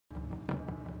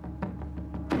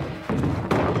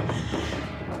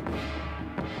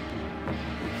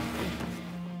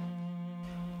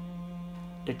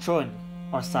The Chun,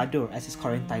 or Sado as its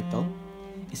current title,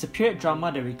 is a period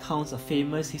drama that recounts a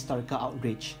famous historical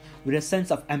outrage with a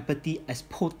sense of empathy as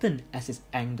potent as its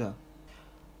anger.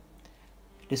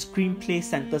 The screenplay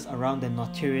centers around the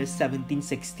notorious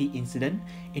 1760 incident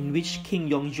in which King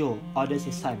Yongzhou orders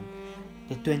his son,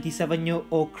 the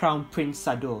 27-year-old Crown Prince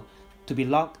Sado, to be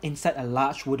locked inside a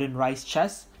large wooden rice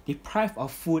chest, deprived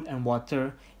of food and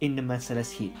water in the merciless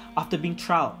heat, after being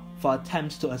tried for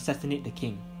attempts to assassinate the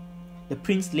king. The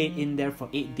prince lay in there for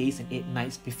 8 days and 8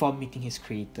 nights before meeting his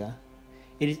creator.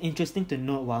 It is interesting to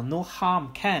note while no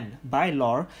harm can, by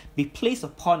law, be placed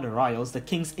upon the royals, the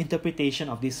king's interpretation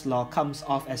of this law comes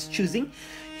off as choosing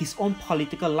his own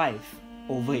political life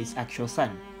over his actual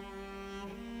son.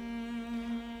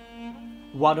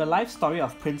 While the life story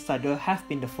of Prince Sado have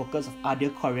been the focus of other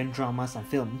Korean dramas and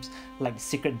films like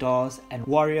Secret Doors and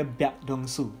Warrior Baek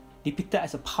Dong-soo, depicted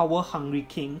as a power-hungry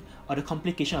king or the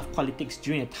complication of politics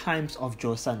during the times of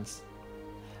Joseon's,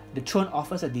 the Chun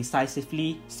offers a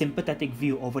decisively sympathetic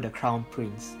view over the crown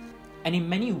prince, and in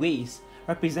many ways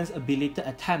represents a belated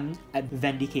attempt at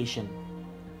vindication.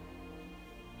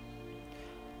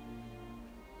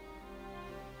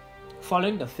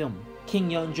 Following the film, King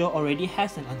Yeonjo already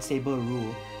has an unstable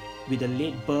rule. With the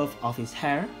late birth of his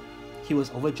heir, he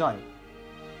was overjoyed.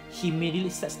 He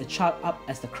immediately sets the child up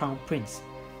as the crown prince,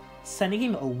 sending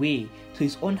him away to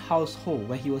his own household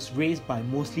where he was raised by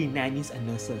mostly nannies and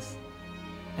nurses.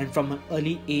 And from an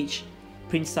early age,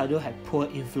 Prince Sado had poor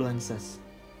influences.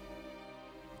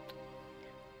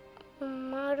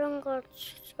 엄마랑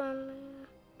같이 자면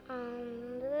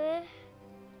안 돼?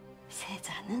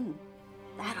 세자는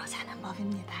따로 자는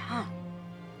법입니다.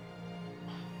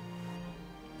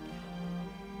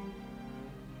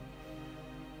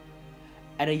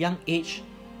 At a young age,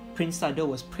 Prince Sado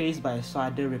was praised by his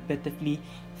father repeatedly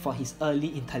for his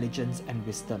early intelligence and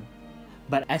wisdom.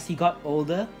 But as he got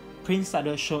older, Prince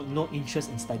Sado showed no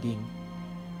interest in studying,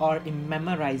 or in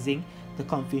memorizing the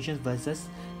Confucian verses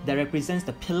that represents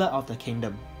the pillar of the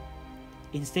kingdom.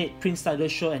 Instead, Prince Sado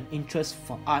showed an interest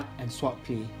for art and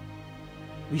swordplay,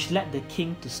 which led the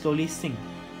king to slowly sink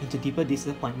into deeper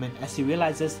disappointment as he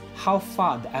realizes how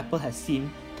far the apple has seemed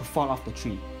to fall off the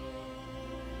tree.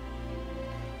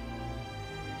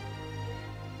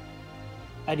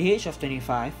 At the age of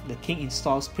 25, the king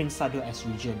installs Prince Sado as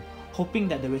regent, hoping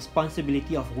that the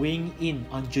responsibility of weighing in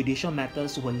on judicial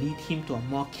matters will lead him to a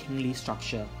more kingly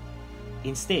structure.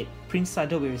 Instead, Prince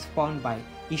Sado will respond by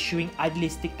issuing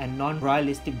idealistic and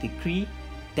non-royalistic decree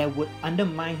that would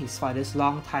undermine his father's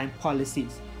long-time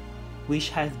policies, which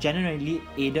have generally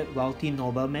aided wealthy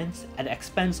noblemen at the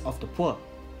expense of the poor.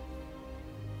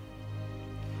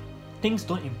 Things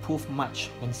don't improve much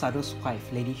when Sado's wife,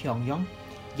 Lady Hyungyong,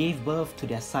 gave birth to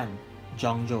their son,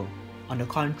 Jeongjo. On the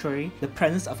contrary, the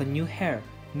presence of a new heir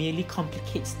merely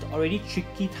complicates the already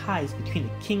tricky ties between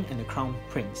the king and the crown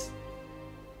prince.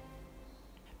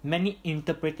 Many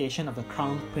interpretations of the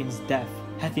crown prince's death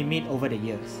have been made over the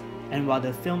years, and while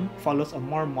the film follows a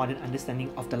more modern understanding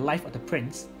of the life of the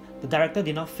prince, the director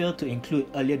did not fail to include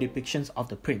earlier depictions of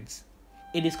the prince.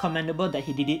 It is commendable that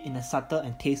he did it in a subtle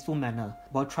and tasteful manner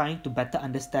while trying to better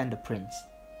understand the prince.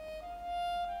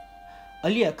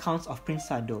 Early accounts of Prince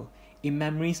Sado, in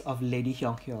Memories of Lady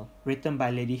Hyunghyo, written by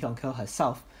Lady Hyunghyo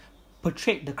herself,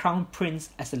 portrayed the crown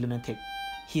prince as a lunatic.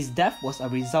 His death was a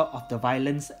result of the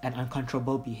violence and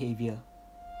uncontrollable behavior.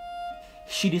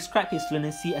 She described his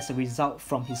lunacy as a result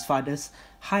from his father's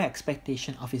high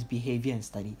expectation of his behavior and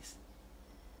studies.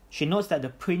 She notes that the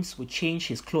prince would change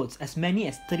his clothes as many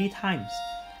as 30 times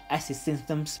as his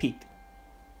symptoms peaked.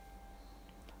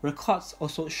 Records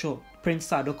also showed Prince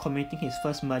Sado committing his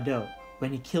first murder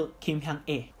when he killed Kim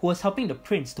Hyang-ae, who was helping the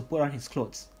prince to put on his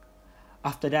clothes.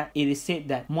 After that, it is said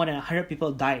that more than 100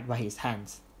 people died by his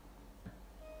hands.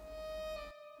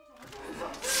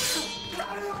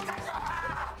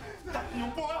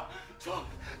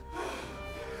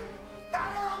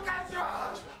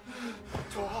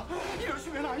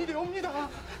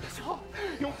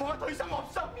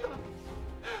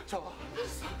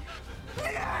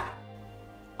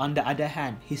 On the other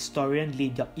hand, historian Lee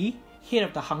Deok-yi, head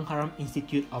of the Hangharam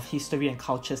Institute of History and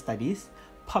Culture Studies,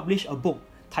 published a book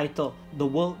titled The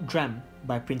World Dreamt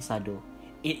by Prince Sado.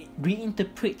 It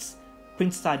reinterprets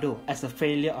Prince Sado as a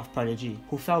failure of prodigy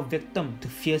who fell victim to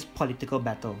fierce political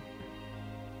battle.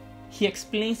 He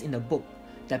explains in the book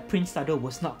that Prince Sado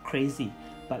was not crazy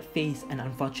but faced an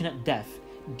unfortunate death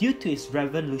due to his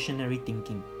revolutionary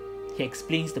thinking. He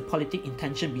explains the politic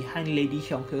intention behind Lady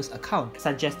Hyunghyo's account,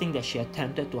 suggesting that she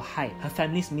attempted to hide her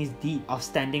family's misdeed of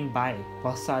standing by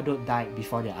while Sado died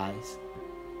before their eyes.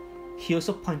 He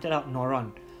also pointed out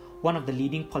Noron, one of the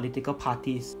leading political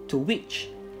parties to which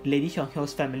Lady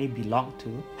Hyung-hyo's family belonged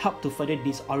to helped to further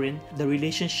disorient the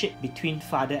relationship between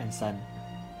father and son.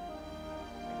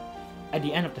 At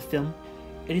the end of the film,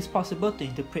 it is possible to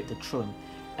interpret the throne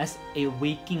as a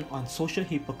waking on social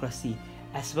hypocrisy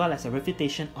as well as a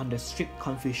refutation on the strict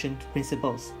Confucian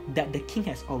principles that the king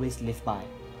has always lived by.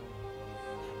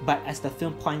 But as the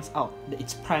film points out,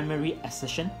 its primary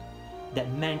assertion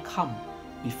that men come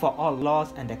before all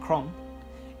laws and decorum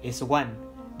is one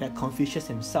that Confucius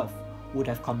himself would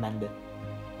have commanded.